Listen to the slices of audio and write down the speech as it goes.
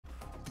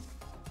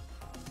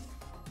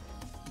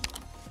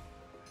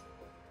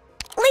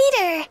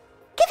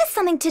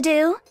planning to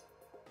do?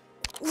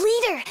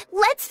 Leader,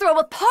 let's throw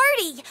a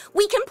party!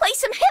 We can play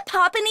some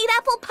hip-hop and eat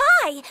apple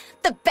pie!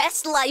 The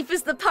best life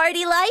is the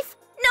party life.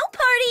 No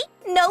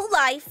party, no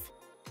life.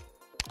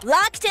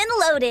 Locked and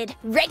loaded,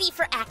 ready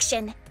for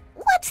action.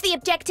 What's the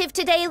objective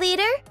today,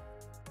 Leader?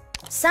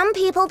 Some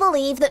people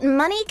believe that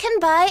money can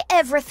buy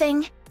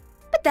everything.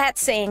 But that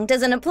saying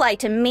doesn't apply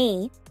to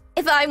me.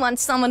 If I want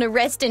someone to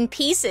rest in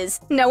pieces,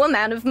 no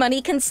amount of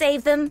money can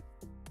save them.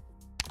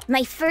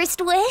 My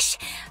first wish?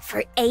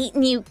 For 8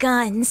 new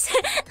guns.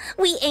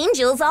 We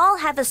angels all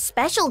have a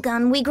special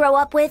gun we grow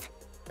up with.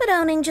 But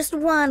owning just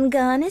one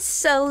gun is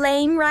so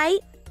lame, right?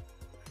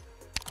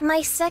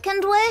 My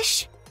second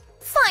wish?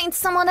 Find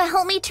someone to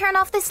help me turn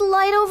off this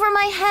light over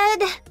my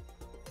head.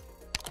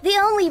 The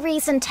only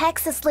reason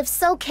Texas lives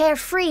so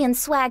carefree and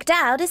swagged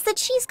out is that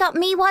she's got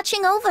me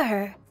watching over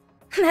her.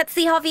 That's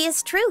the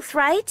obvious truth,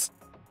 right?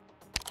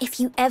 If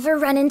you ever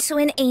run into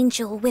an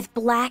angel with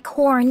black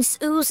horns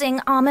oozing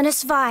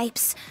ominous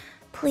vibes,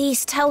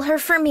 please tell her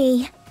for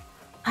me.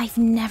 I've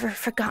never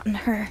forgotten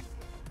her.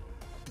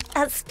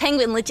 Us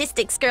penguin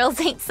logistics girls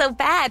ain't so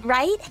bad,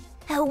 right?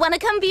 Wanna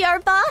come be our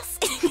boss?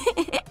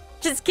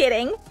 Just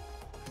kidding.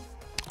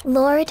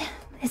 Lord,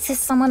 is this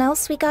someone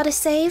else we gotta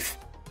save?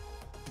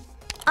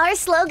 Our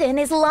slogan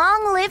is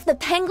Long Live the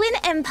Penguin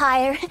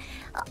Empire.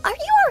 Are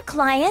you our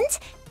client?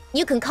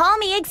 You can call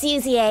me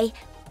Exusiai.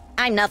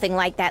 I'm nothing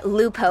like that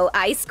Lupo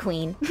Ice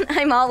Queen.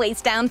 I'm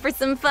always down for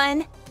some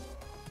fun.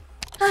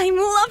 I'm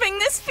loving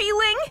this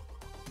feeling.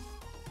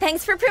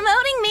 Thanks for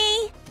promoting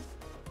me.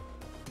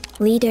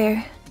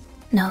 Leader,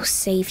 no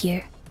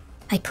savior.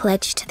 I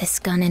pledge to this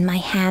gun in my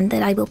hand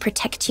that I will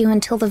protect you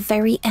until the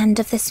very end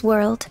of this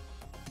world.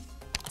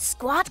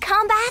 Squad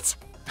combat?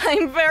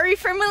 I'm very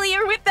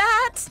familiar with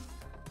that.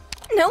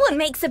 No one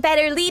makes a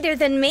better leader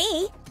than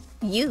me.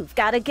 You've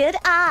got a good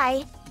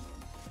eye.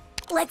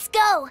 Let's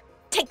go!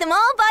 Take them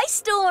all by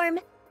storm!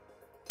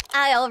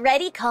 I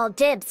already called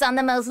dibs on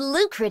the most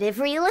lucrative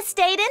real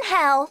estate in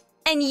hell.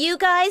 And you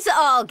guys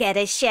all get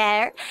a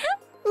share.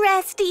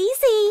 Rest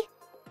easy.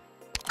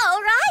 All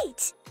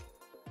right.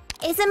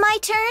 Is it my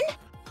turn?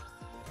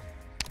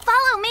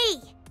 Follow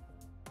me.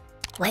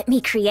 Let me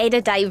create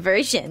a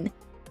diversion.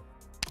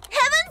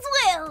 Heaven's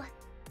will.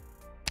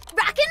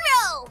 Rock and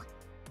roll.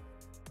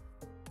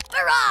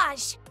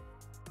 Barrage.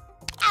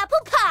 Apple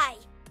pie.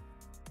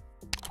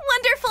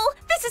 Wonderful!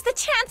 This is the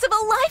chance of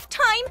a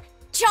lifetime!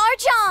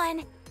 Charge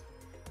on!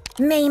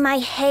 May my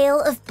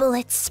hail of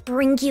bullets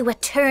bring you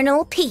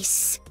eternal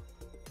peace.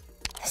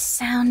 The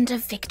sound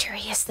of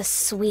victory is the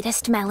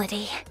sweetest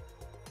melody.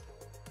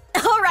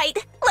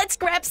 Alright, let's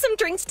grab some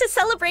drinks to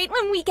celebrate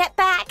when we get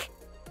back.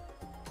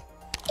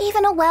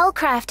 Even a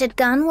well-crafted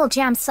gun will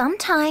jam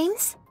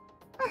sometimes.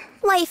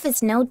 Life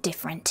is no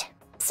different,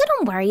 so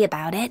don't worry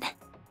about it.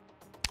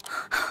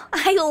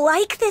 I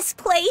like this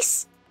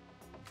place.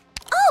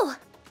 Oh!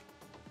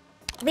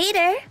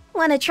 Leader,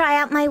 wanna try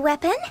out my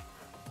weapon?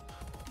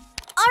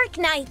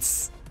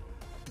 Arknights!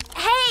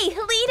 Hey,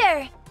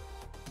 Leader!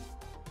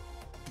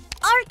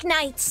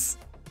 Arknights!